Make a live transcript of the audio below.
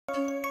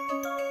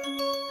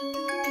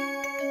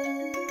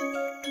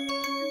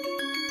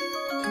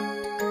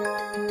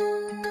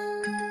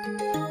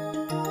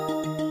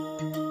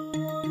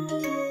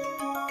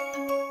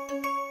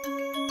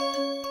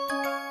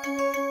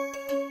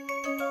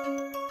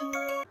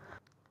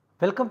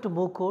Welcome to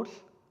MOOC course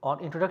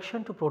on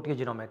Introduction to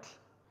Proteogenomics.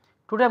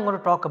 Today I am going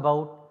to talk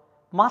about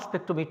mass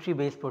spectrometry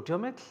based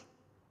proteomics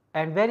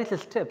and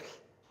various steps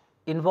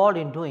involved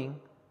in doing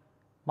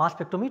mass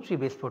spectrometry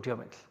based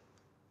proteomics.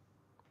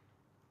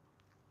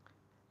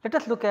 Let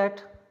us look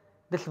at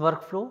this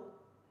workflow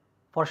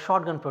for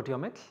shotgun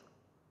proteomics.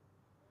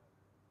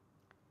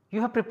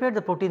 You have prepared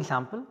the protein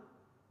sample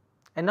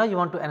and now you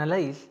want to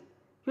analyze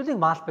using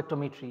mass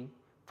spectrometry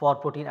for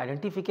protein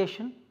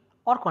identification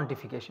or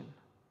quantification.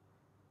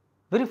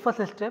 Very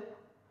first step,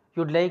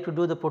 you would like to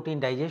do the protein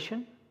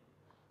digestion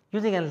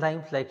using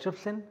enzymes like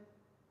trypsin.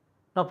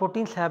 Now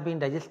proteins have been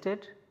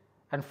digested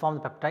and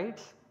form the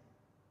peptides.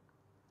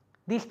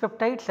 These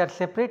peptides are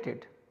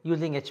separated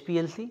using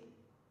HPLC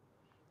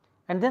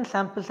and then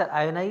samples are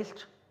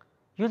ionized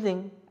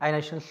using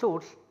ionization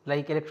source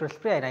like electron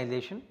spray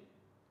ionization,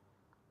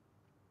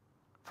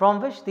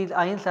 from which these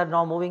ions are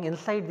now moving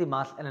inside the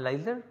mass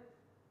analyzer,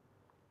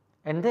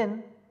 and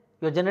then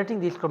you are generating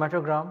these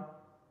chromatogram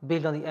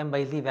based on the m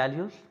by z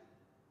values.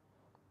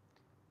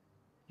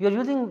 You are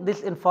using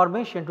this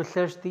information to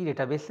search the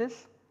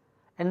databases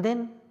and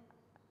then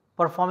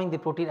performing the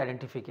protein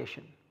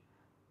identification.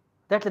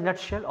 That is a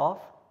nutshell of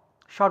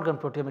shotgun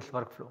proteomics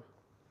workflow.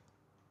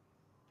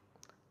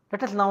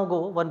 Let us now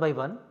go one by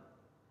one.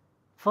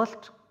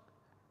 First,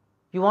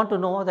 you want to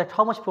know that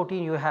how much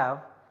protein you have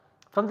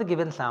from the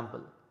given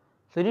sample.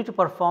 So, you need to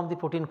perform the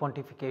protein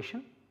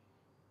quantification.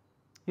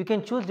 You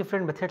can choose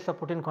different methods of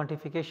protein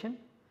quantification,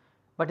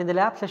 but in the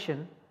lab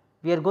session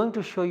we are going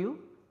to show you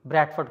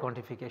Bradford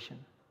quantification.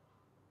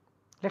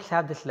 Let us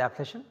have this lab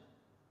session.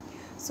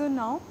 So,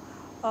 now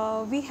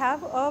we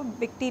have a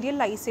bacterial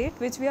lysate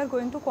which we are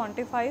going to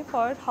quantify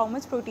for how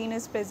much protein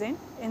is present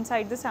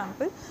inside the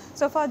sample.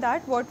 So, for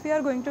that what we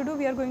are going to do,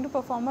 we are going to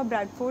perform a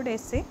Bradford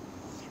assay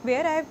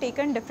where I have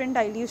taken different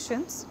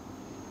dilutions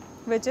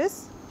which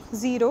is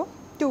 0,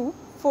 2,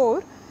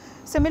 4.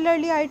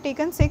 Similarly, I have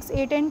taken 6,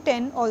 8 and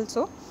 10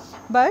 also,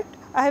 but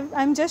I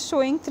am just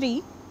showing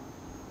 3.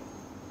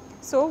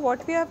 So,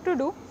 what we have to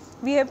do,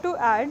 we have to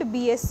add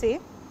BSA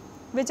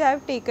which I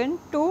have taken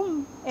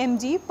 2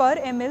 mg per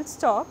ml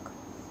stock,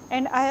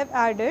 and I have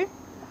added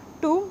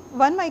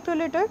 1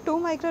 microliter, 2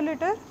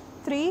 microliter,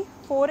 3,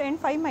 4 and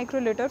 5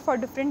 microliter for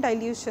different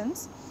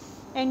dilutions,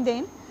 and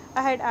then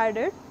I had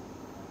added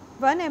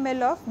 1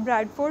 ml of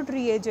Bradford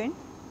reagent.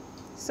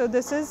 So,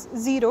 this is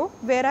 0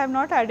 where I have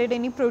not added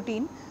any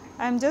protein,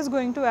 I am just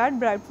going to add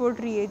Bradford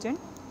reagent.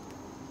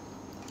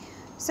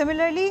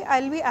 Similarly, I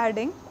will be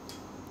adding,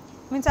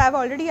 means I have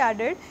already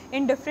added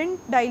in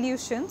different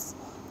dilutions,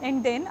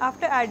 and then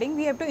after adding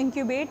we have to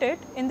incubate it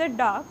in the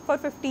dark for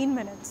 15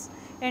 minutes,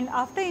 and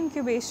after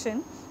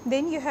incubation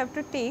then you have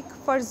to take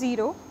for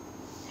 0.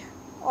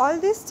 All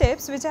these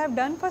steps which I have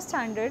done for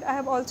standard, I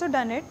have also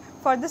done it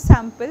for the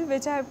sample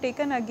which I have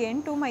taken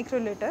again 2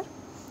 microliter,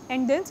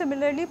 and then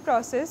similarly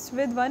processed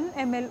with 1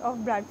 ml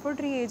of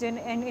Bradford reagent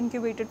and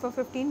incubated for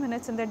 15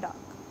 minutes in the dark.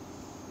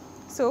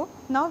 So,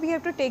 now we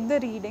have to take the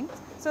readings.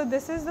 So,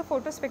 this is the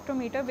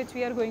photospectrometer which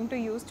we are going to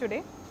use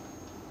today.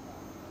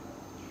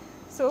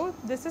 So,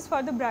 this is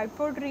for the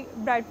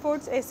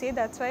Bradford's assay,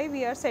 that is why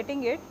we are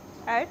setting it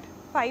at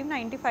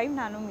 595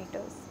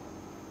 nanometers.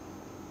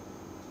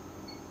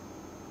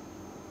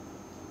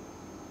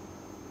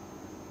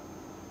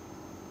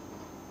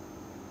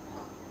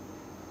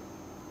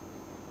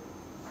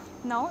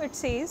 Now, it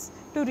says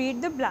to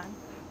read the blank.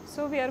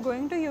 So, we are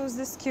going to use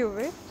this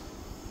cuvette,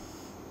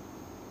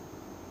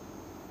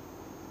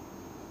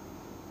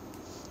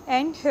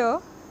 and here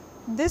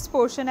this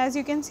portion, as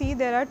you can see,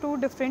 there are 2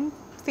 different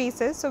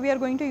faces. So, we are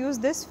going to use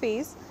this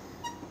face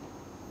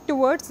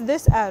towards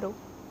this arrow.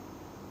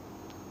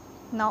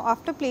 Now,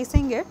 after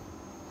placing it,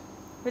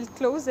 we will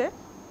close it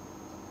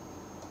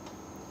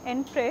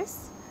and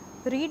press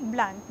read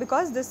blank,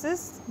 because this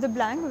is the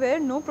blank where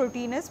no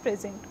protein is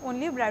present,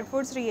 only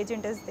Bradford's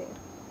reagent is there.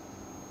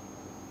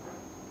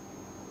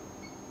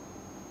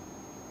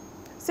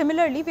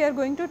 Similarly, we are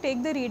going to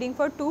take the reading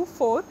for 2,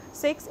 4,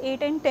 6,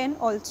 8 and 10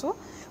 also,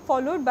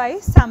 followed by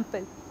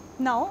sample.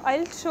 Now, I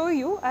will show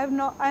you, I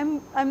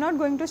am not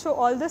going to show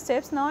all the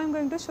steps. Now, I am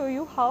going to show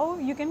you how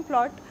you can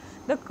plot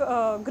the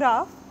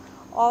graph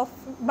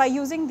by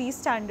using these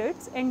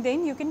standards, and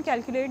then you can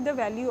calculate the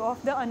value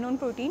of the unknown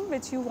protein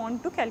which you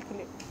want to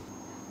calculate.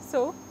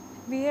 So,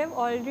 we have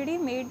already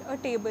made a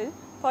table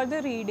for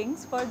the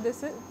readings for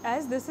this,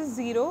 as this is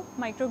 0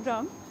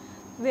 microgram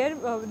where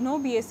no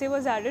BSA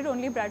was added,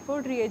 only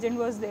Bradford reagent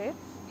was there.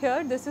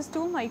 Here this is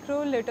 2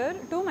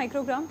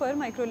 microgram per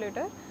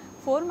microliter,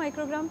 4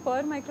 microgram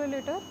per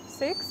microliter,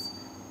 6,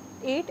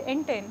 8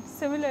 and 10.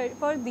 Similar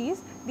for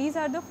these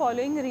are the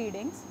following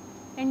readings,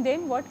 and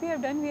then what we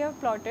have done, we have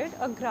plotted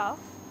a graph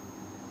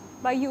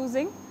by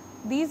using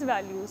these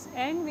values,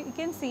 and we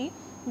can see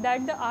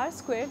that the R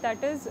square,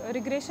 that is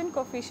regression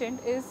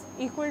coefficient, is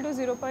equal to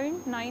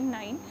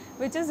 0.99,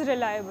 which is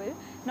reliable.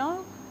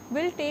 Now,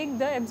 we will take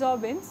the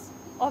absorbance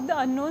of the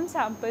unknown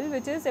sample,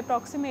 which is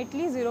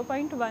approximately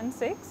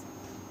 0.16.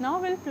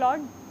 Now, we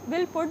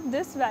will put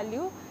this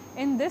value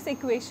in this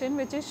equation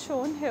which is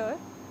shown here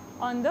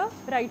on the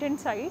right hand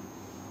side.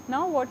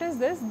 Now what is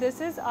this?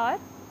 This is our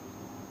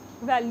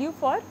value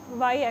for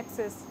y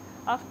axis.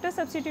 After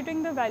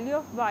substituting the value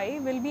of y,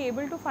 we will be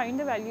able to find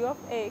the value of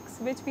x,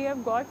 which we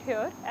have got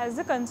here as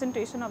the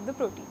concentration of the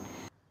protein.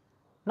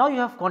 Now you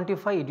have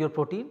quantified your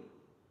protein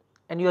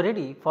and you are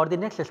ready for the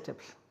next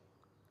steps.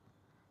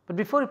 But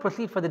before we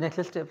proceed for the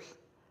next steps,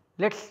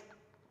 let us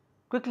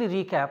quickly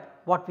recap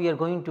what we are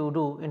going to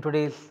do in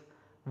today's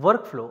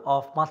workflow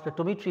of mass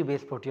spectrometry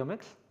based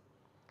proteomics.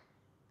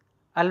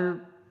 I will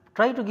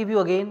try to give you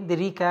again the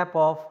recap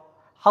of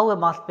how a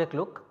mass spec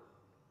look,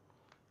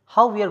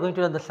 how we are going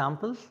to run the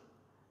samples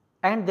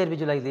and their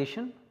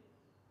visualization,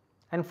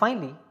 and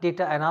finally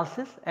data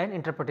analysis and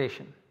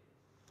interpretation.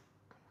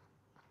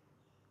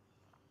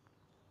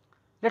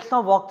 Let us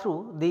now walk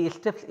through the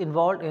steps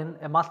involved in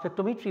a mass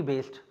spectrometry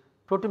based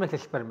proteomics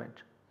experiment.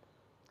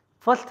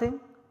 First thing,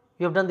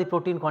 you have done the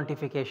protein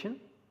quantification.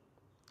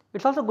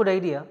 It is also a good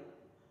idea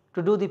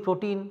to do the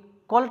protein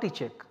quality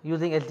check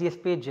using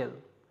SDS-PAGE gel.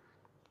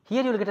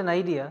 Here you will get an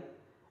idea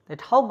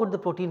that how good the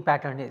protein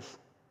pattern is.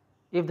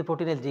 If the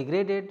protein is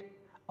degraded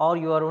or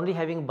you are only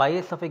having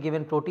bias of a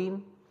given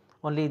protein,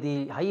 only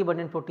the high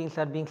abundant proteins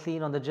are being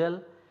seen on the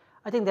gel,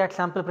 I think that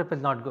sample prep is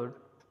not good.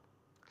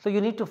 So,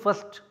 you need to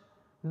first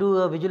do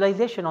a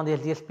visualization on the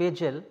SDS-PAGE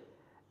gel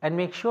and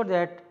make sure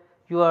that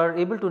you are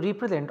able to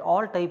represent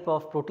all type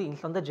of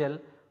proteins on the gel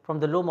from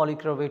the low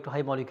molecular weight to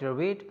high molecular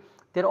weight.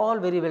 They are all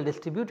very well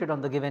distributed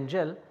on the given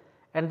gel,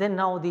 and then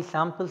now these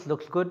samples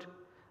looks good,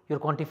 your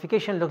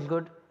quantification looks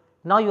good.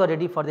 Now you are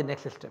ready for the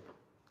next step.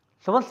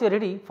 So, once you are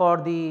ready for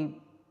the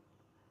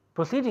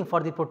proceeding for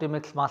the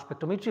proteomics mass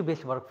spectrometry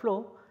based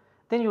workflow,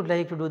 then you would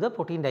like to do the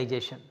protein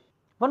digestion.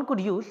 One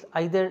could use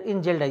either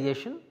in gel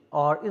digestion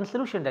or in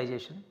solution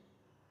digestion.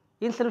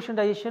 In solution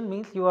digestion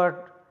means you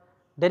are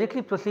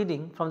directly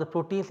proceeding from the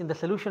proteins in the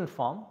solution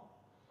form,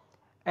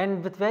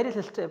 and with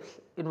various steps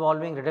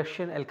involving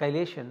reduction,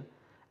 alkylation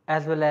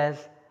as well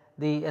as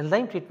the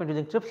enzyme treatment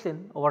using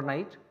trypsin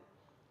overnight,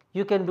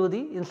 you can do the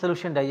in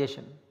solution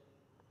digestion.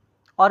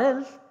 Or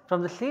else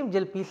from the same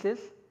gel pieces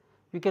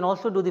you can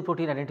also do the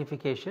protein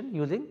identification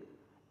using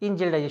in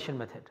gel digestion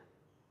method.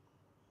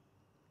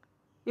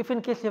 If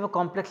in case you have a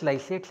complex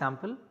lysate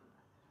sample,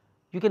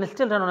 you can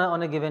still run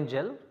on a given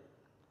gel,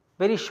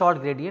 very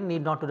short gradient,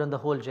 need not to run the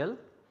whole gel,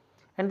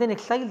 and then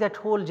excise that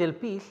whole gel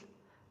piece,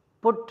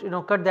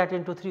 cut that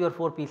into 3 or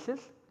 4 pieces,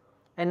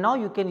 and now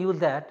you can use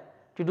that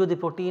to do the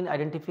protein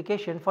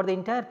identification for the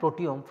entire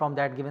proteome from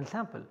that given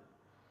sample.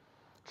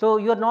 So,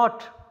 you are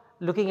not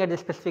looking at the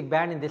specific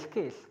band in this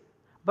case,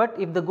 but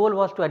if the goal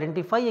was to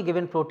identify a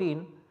given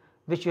protein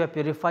which you have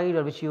purified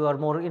or which you are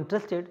more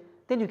interested,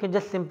 then you can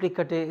just simply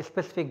cut a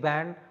specific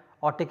band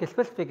or take a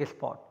specific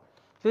spot.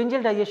 So, in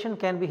gel digestion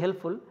can be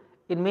helpful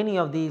in many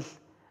of these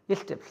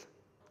steps.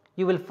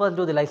 You will first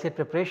do the lysate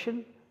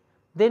preparation,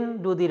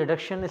 then do the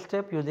reduction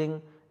step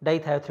using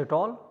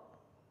dithiothiotol.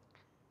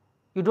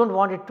 You do not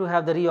want it to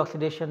have the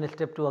reoxidation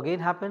step to again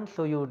happen,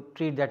 so you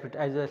treat that with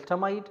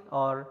isoacetylene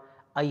or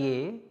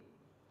IAA,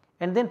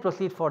 and then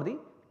proceed for the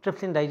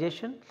trypsin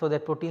digestion, so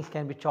that proteins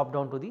can be chopped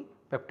down to the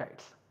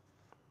peptides.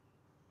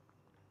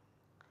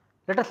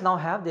 Let us now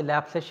have the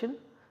lab session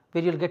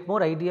where you will get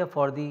more idea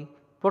for the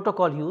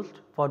protocol used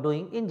for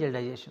doing in gel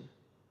digestion.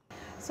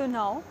 So,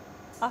 now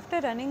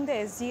after running the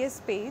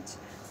SDS-PAGE,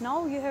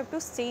 now you have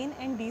to stain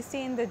and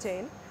destain the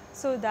gel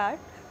so that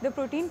the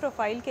protein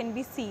profile can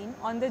be seen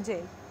on the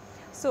gel.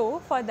 So,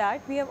 for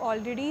that we have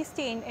already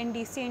stained and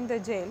destained the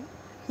gel.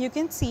 You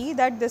can see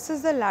that this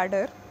is the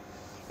ladder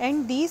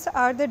and these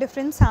are the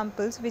different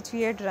samples which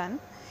we had run,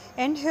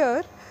 and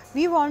here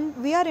we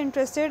are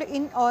interested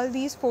in all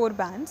these 4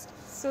 bands.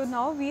 So,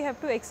 now we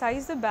have to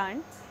excise the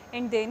band,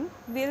 and then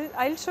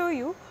I will show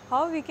you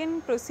how we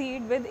can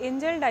proceed with in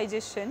gel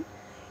digestion,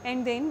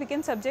 and then we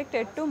can subject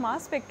it to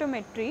mass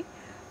spectrometry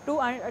to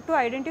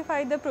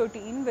identify the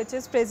protein which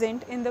is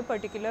present in the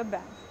particular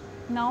band.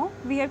 Now,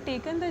 we have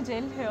taken the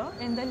gel here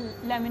in the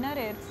laminar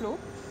airflow,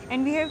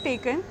 and we have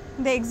taken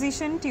the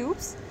excision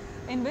tubes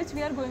in which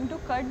we are going to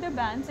cut the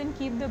bands and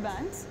keep the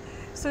bands.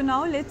 So,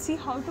 now let us see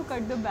how to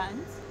cut the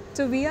bands.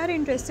 So, we are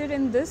interested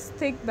in this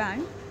thick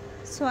band,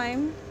 so I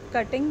am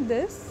cutting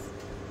this.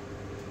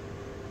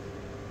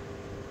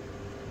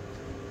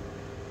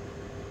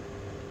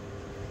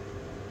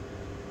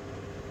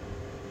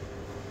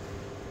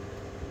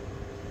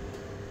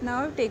 Now,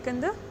 I have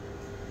taken the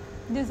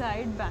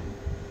desired band.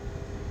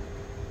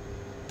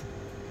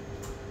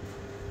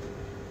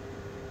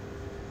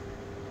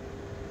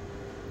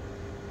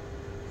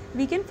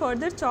 We can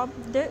further chop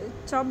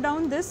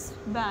down this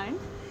band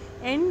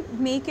and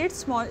make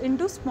it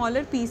into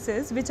smaller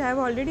pieces, which I have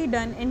already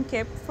done and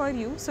kept for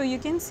you. So, you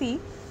can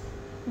see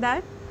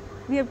that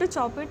we have to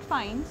chop it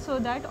fine so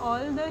that all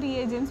the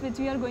reagents which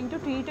we are going to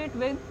treat it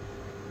with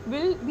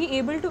will be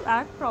able to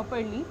act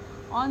properly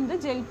on the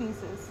gel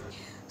pieces.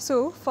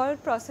 So, for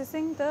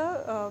processing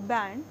the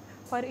band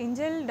for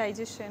in-gel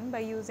digestion by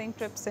using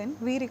trypsin,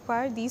 we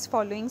require these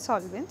following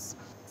solvents.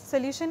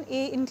 Solution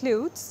A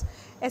includes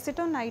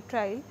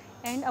acetonitrile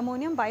and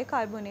ammonium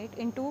bicarbonate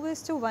in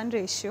 2:1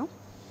 ratio.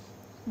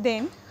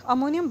 then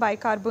ammonium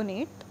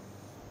bicarbonate,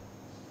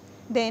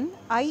 then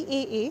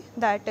IAA,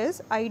 that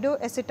is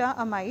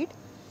iodoacetaamide,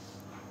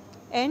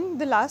 and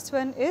the last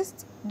one is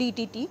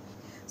DTT.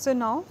 So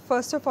now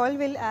first of all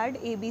we will add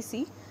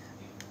ABC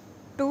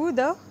to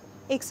the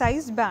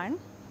excised band,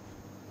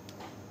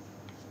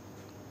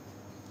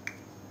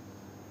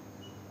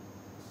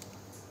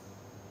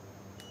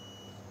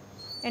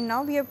 and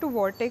now we have to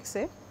vortex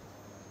it.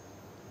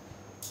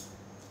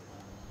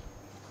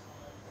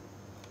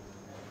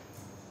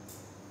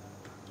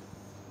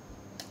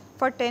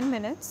 For 10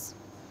 minutes,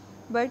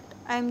 but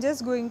I am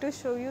just going to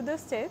show you the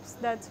steps,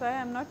 that is why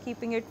I am not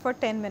keeping it for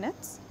 10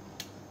 minutes.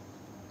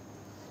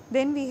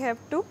 Then we have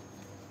to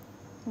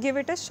give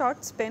it a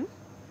short spin.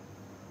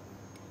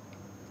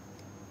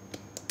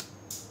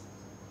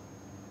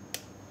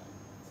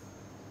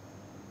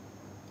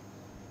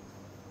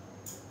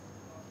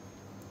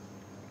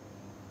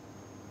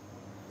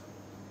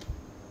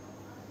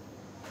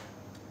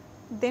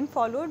 Then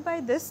followed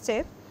by this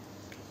step,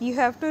 you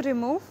have to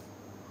remove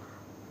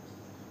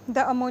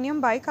the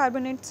ammonium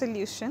bicarbonate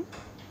solution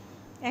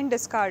and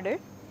discard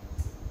it.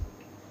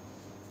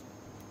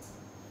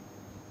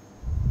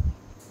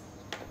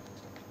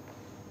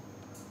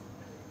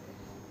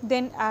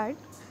 Then add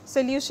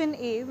solution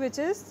A, which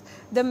is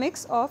the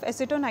mix of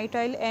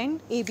acetonitrile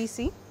and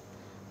ABC.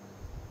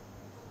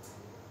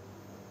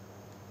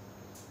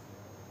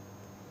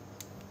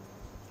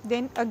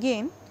 Then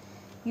again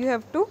you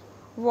have to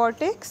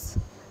vortex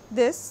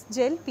this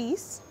gel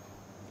piece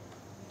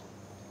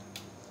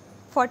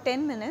for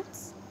 10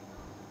 minutes,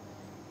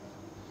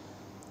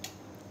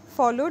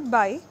 followed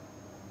by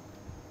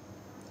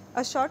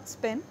a short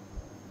spin.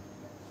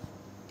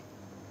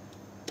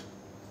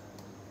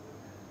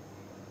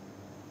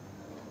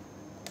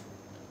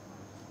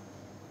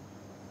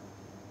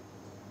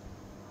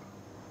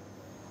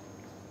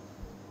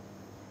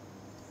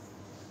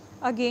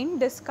 Again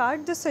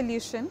discard the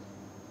solution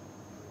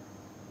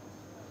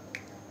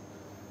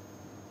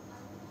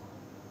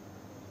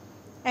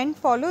and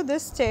follow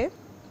this step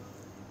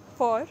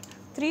for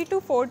 3 to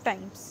 4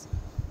 times.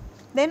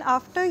 Then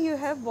after you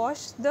have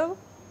washed the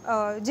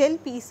gel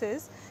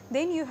pieces,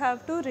 then you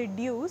have to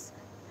reduce,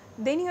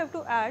 then you have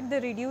to add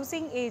the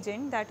reducing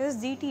agent, that is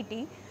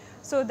DTT,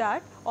 so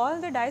that all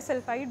the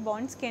disulfide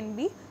bonds can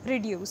be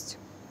reduced.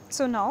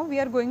 So now we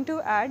are going to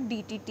add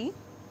DTT.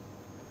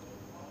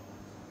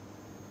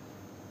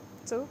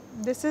 So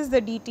this is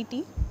the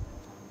DTT.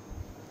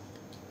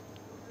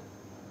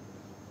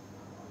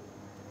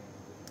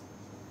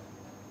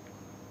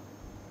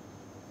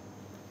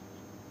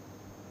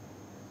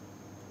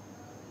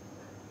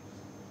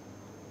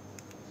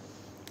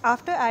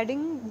 After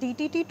adding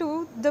DTT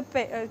to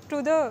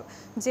the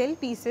gel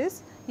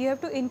pieces, you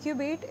have to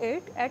incubate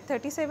it at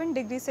 37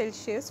 degrees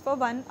Celsius for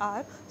 1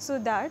 hour, so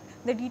that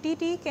the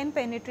DTT can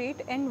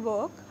penetrate and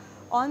work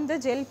on the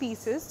gel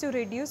pieces to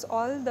reduce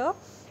all the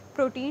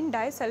protein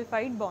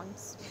disulfide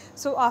bonds.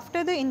 So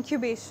after the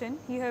incubation,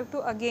 you have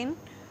to again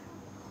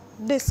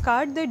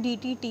discard the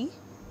DTT,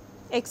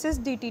 excess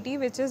DTT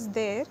which is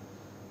there,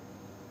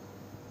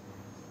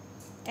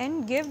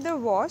 and give the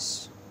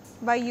wash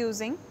by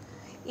using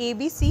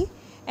ABC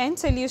and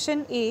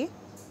solution A.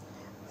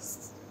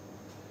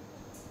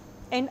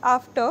 And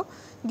after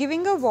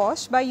giving a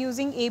wash by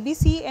using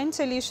ABC and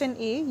solution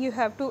A, you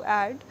have to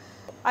add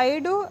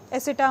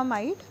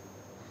iodoacetamide,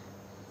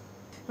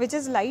 which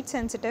is light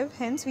sensitive,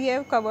 hence we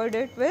have covered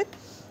it with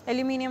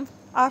aluminum.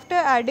 After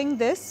adding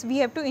this, we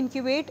have to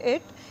incubate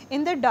it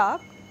in the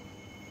dark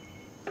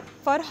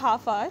for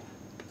half hour.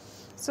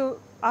 So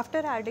after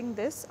adding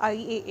this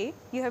IAA,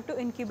 you have to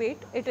incubate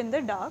it in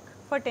the dark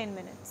for 10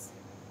 minutes.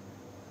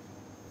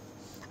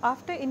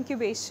 After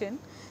incubation,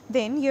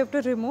 then you have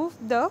to remove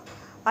the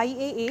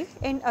IAA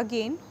and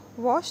again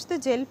wash the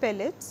gel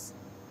pellets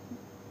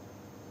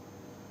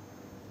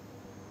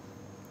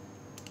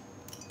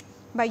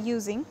by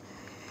using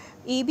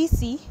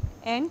ABC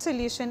and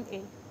solution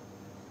A.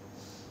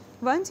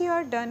 Once you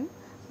are done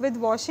with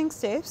washing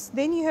steps,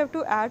 then you have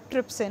to add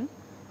trypsin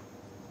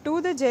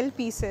to the gel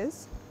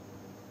pieces .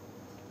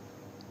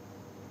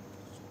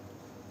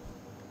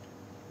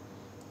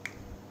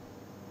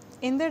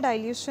 In the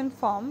dilution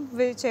form,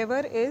 whichever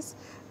is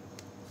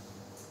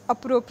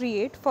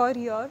appropriate for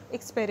your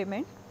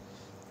experiment,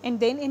 and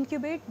then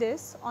incubate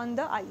this on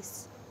the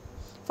ice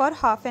for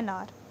half an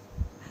hour.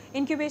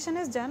 Incubation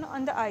is done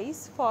on the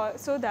ice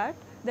so that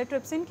the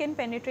trypsin can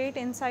penetrate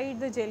inside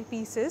the gel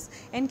pieces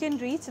and can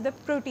reach the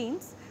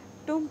proteins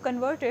to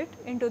convert it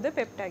into the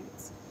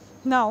peptides.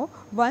 Now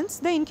once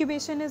the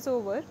incubation is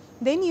over,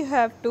 then you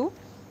have to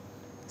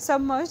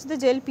submerge the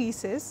gel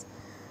pieces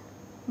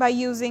by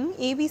using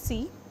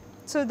ABC,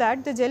 so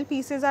that the gel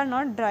pieces are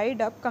not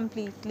dried up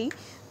completely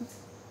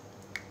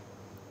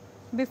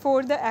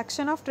before the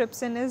action of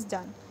trypsin is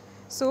done.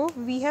 So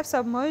we have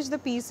submerged the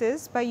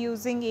pieces by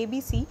using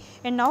ABC,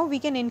 and now we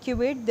can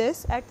incubate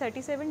this at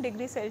 37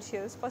 degrees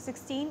Celsius for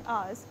 16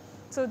 hours,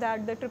 so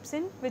that the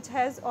trypsin, which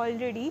has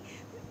already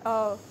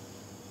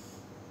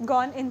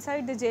gone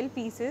inside the gel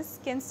pieces,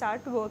 can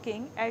start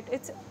working at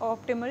its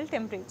optimal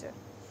temperature.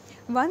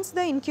 Once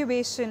the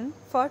incubation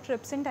for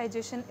trypsin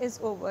digestion is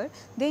over,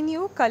 then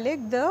you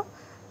collect the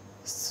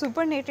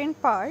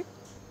supernatant part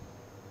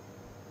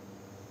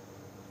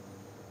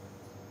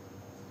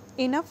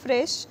in a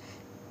fresh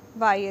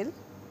vial.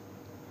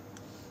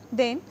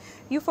 Then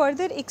you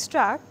further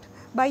extract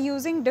by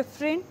using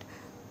different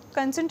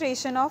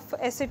concentration of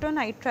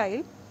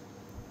acetonitrile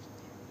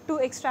to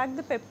extract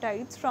the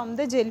peptides from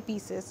the gel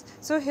pieces.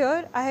 So,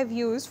 here I have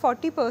used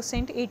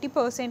 40%,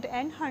 80%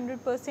 and 100%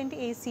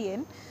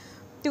 ACN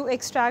to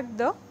extract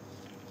the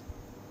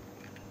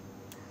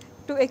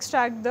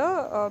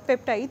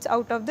peptides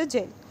out of the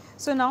gel.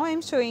 So, now I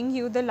am showing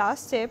you the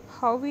last step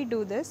how we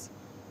do this.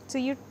 So,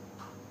 you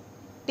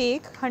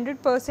take 100%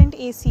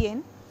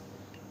 ACN,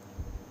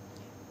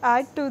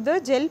 add to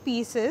the gel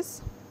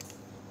pieces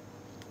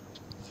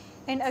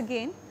and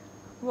again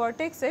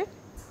vortex it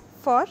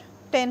for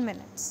 10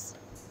 minutes.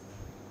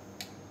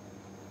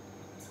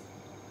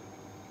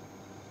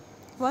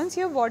 Once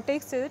you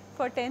vortex it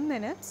for 10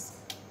 minutes,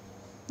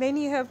 then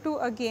you have to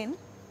again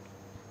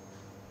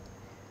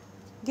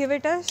give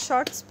it a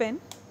short spin .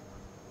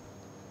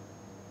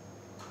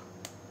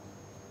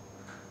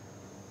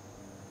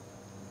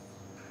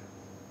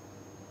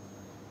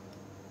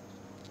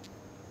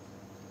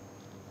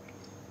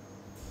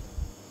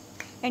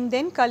 And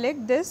then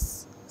collect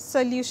this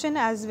solution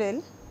as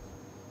well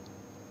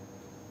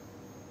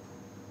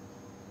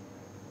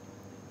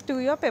to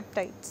your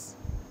peptides.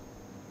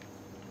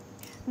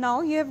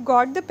 Now you have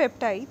got the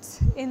peptides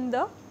in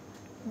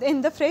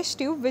the fresh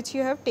tube which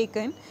you have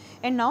taken,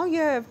 and now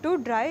you have to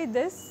dry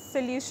this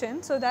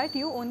solution so that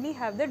you only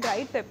have the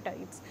dried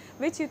peptides,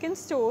 which you can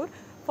store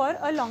for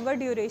a longer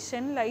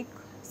duration like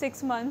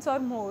 6 months or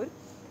more,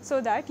 so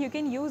that you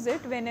can use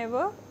it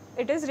whenever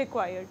it is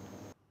required.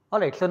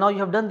 Alright, so now you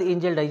have done the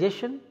in-gel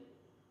digestion.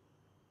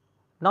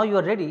 Now you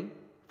are ready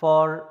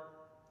for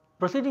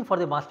proceeding for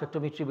the mass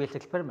spectrometry based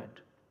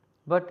experiment.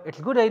 But it is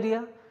a good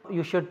idea,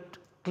 you should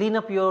clean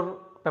up your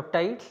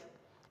peptides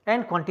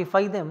and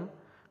quantify them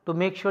to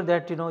make sure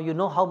that you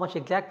know how much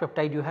exact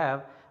peptide you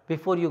have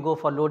before you go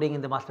for loading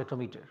in the mass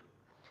spectrometer.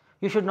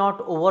 You should not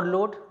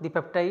overload the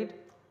peptide,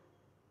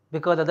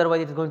 because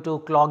otherwise it is going to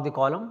clog the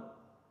column.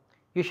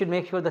 You should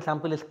make sure the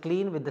sample is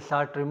clean with the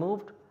salt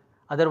removed,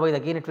 otherwise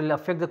again it will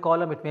affect the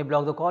column, it may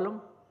block the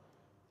column.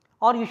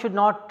 Or you should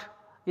not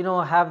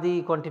have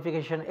the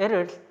quantification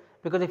errors,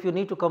 because if you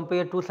need to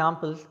compare two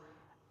samples,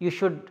 you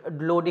should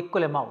load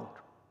equal amount.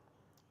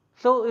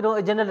 So,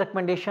 a general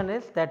recommendation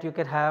is that you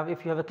can have,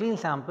 if you have a clean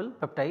sample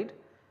peptide,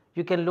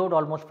 you can load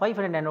almost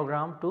 500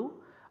 nanogram to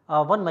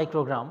 1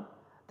 microgram.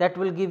 That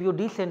will give you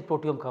decent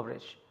proteome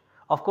coverage.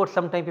 Of course,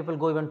 sometimes people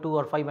go even 2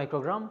 or 5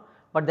 microgram,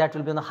 but that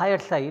will be on the higher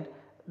side,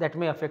 that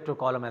may affect your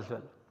column as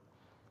well.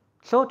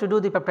 So, to do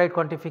the peptide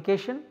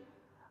quantification,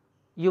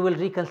 you will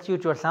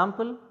reconstitute your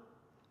sample,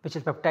 which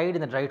is peptide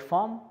in the dried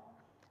form.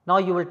 Now,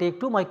 you will take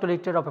 2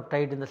 microliter of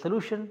peptide in the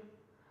solution,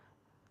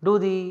 do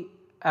the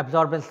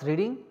absorbance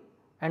reading,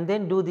 and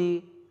then do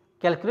the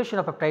calculation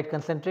of peptide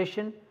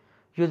concentration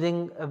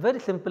using a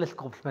very simple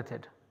Scopes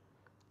method.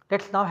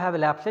 Let us now have a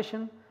lab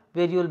session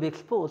where you will be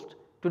exposed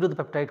to do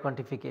the peptide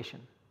quantification.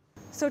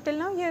 So, till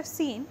now you have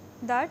seen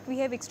that we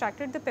have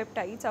extracted the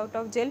peptides out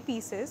of gel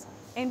pieces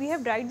and we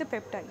have dried the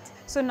peptides.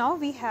 So, now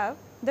we have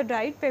the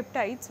dried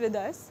peptides with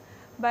us,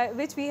 by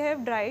which we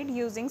have dried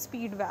using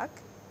speed vac,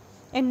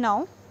 and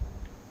now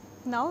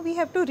we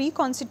have to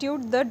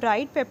reconstitute the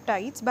dried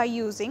peptides by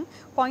using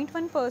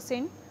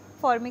 0.1%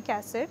 formic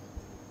acid,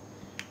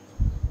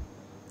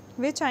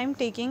 which I am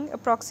taking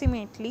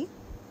approximately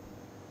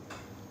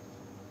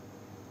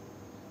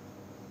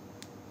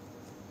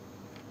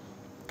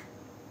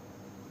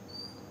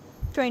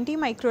 20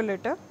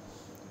 microliter,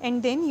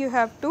 and then you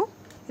have to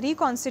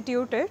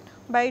reconstitute it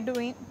by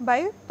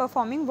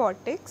performing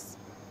vortex.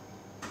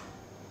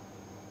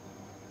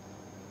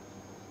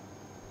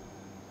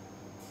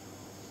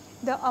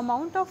 The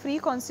amount of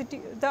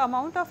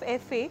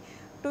FA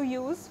to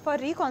use for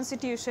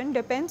reconstitution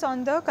depends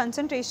on the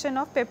concentration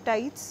of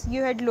peptides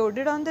you had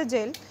loaded on the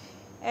gel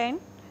and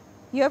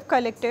you have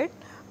collected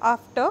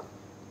after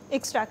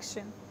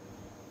extraction.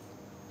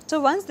 So,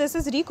 once this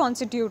is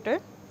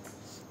reconstituted,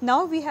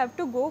 now we have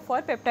to go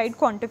for peptide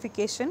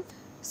quantification.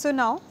 So,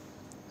 now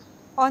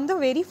on the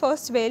very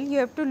first well you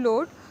have to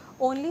load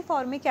only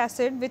formic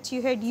acid which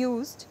you had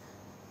used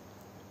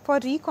for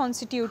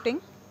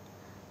reconstituting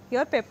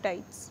your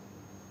peptides.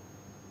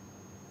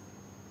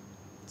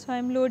 So, I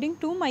am loading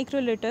 2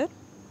 microliter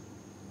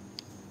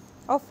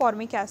of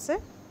formic acid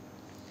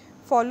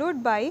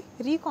followed by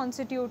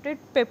reconstituted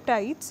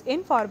peptides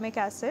in formic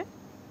acid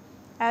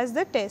as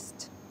the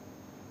test.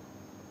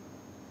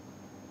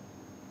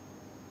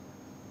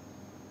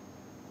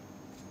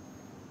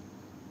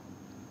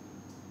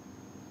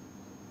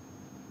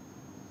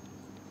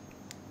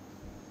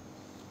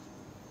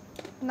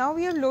 Now,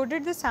 we have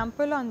loaded the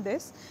sample on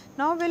this.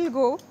 Now,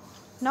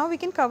 we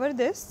can cover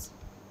this.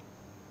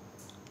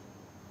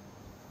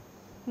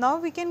 Now,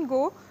 we can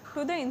go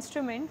to the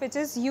instrument which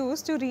is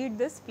used to read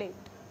this plate.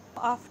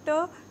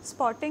 After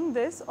spotting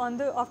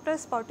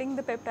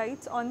the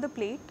peptides on the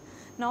plate,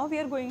 Now we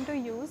are going to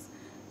use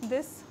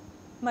this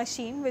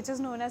machine which is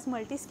known as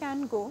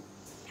Multiscan Go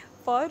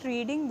for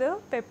reading the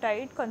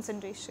peptide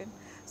concentration.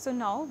 So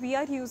now we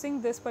are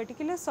using this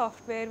particular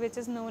software which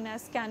is known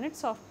as Scannet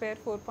Software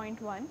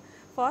 4.1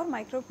 for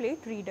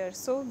microplate readers.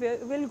 So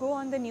we'll go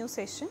on the new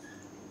session.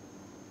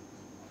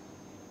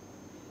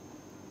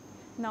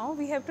 Now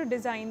we have to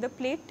design the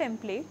plate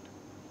template,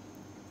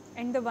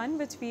 and the one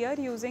which we are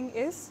using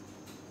is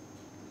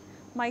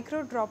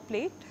micro drop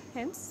plate,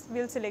 hence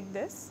we will select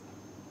this.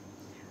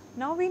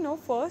 Now we know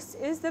first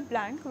is the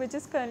blank which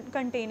is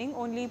containing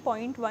only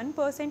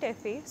 0.1%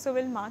 Fa, so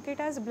we will mark it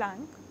as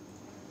blank,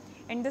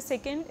 and the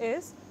second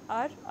is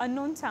our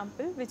unknown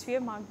sample which we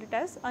have marked it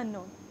as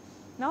unknown.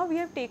 Now we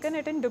have taken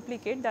it in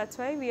duplicate, that is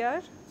why we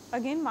are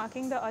again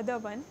marking the other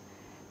one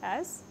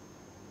as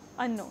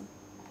unknown.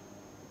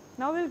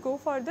 Now we will go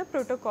for the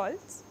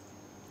protocols.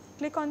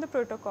 Click on the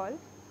protocol,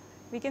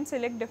 we can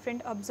select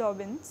different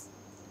absorbance.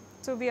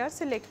 So we are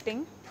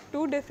selecting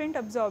two different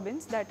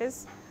absorbance, that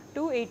is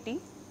 280,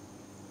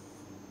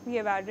 we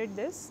have added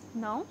this,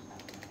 now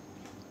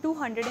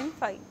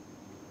 205.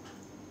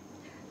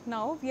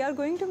 Now we are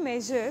going to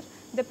measure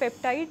the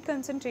peptide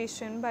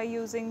concentration by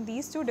using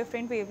these two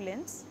different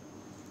wavelengths,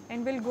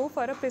 and we will go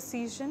for a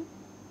precision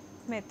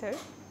method.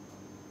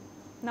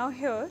 Now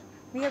here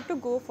we have to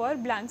go for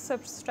blank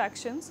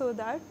subtraction, so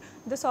that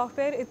the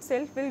software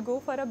itself will go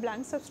for a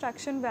blank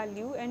subtraction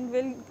value and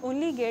will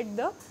only get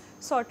the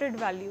sorted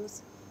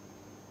values.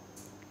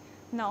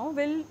 Now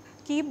we will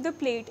keep the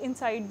plate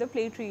inside the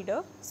plate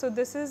reader. So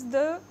this is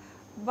the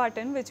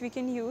button which we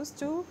can use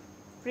to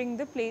bring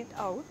the plate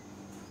out.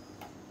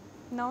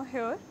 Now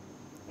here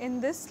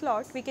in this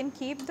slot we can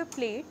keep the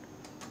plate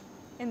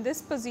in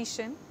this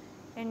position,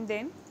 and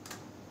then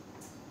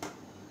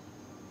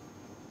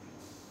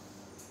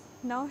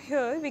now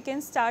here we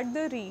can start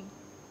the read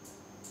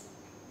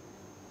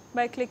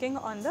by clicking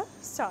on the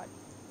start.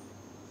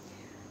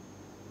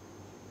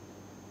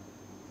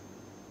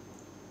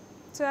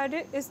 So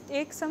it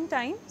takes some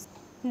time.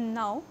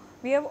 Now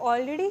we have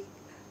already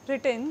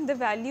written the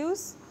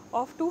values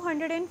of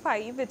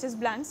 205 which is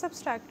blank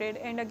subtracted,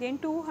 and again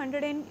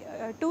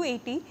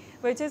 280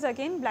 which is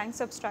again blank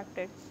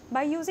subtracted.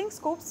 By using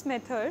Scopes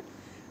method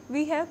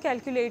we have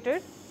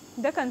calculated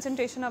the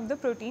concentration of the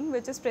protein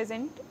which is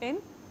present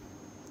in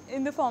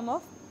the form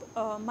of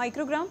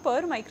microgram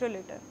per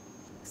microliter.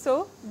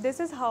 So this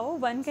is how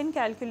one can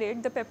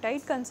calculate the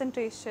peptide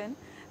concentration,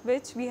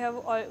 which we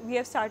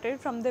have started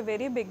from the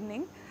very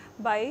beginning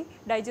by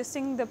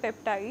digesting the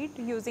peptide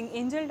using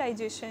Angel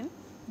digestion,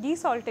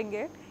 desalting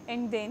it,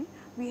 and then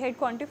we had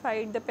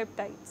quantified the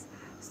peptides.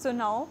 So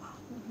now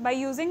by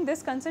using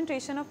this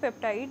concentration of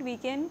peptide we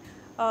can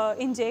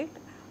inject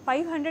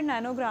 500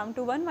 nanogram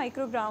to 1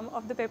 microgram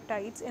of the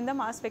peptides in the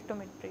mass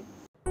spectrometry.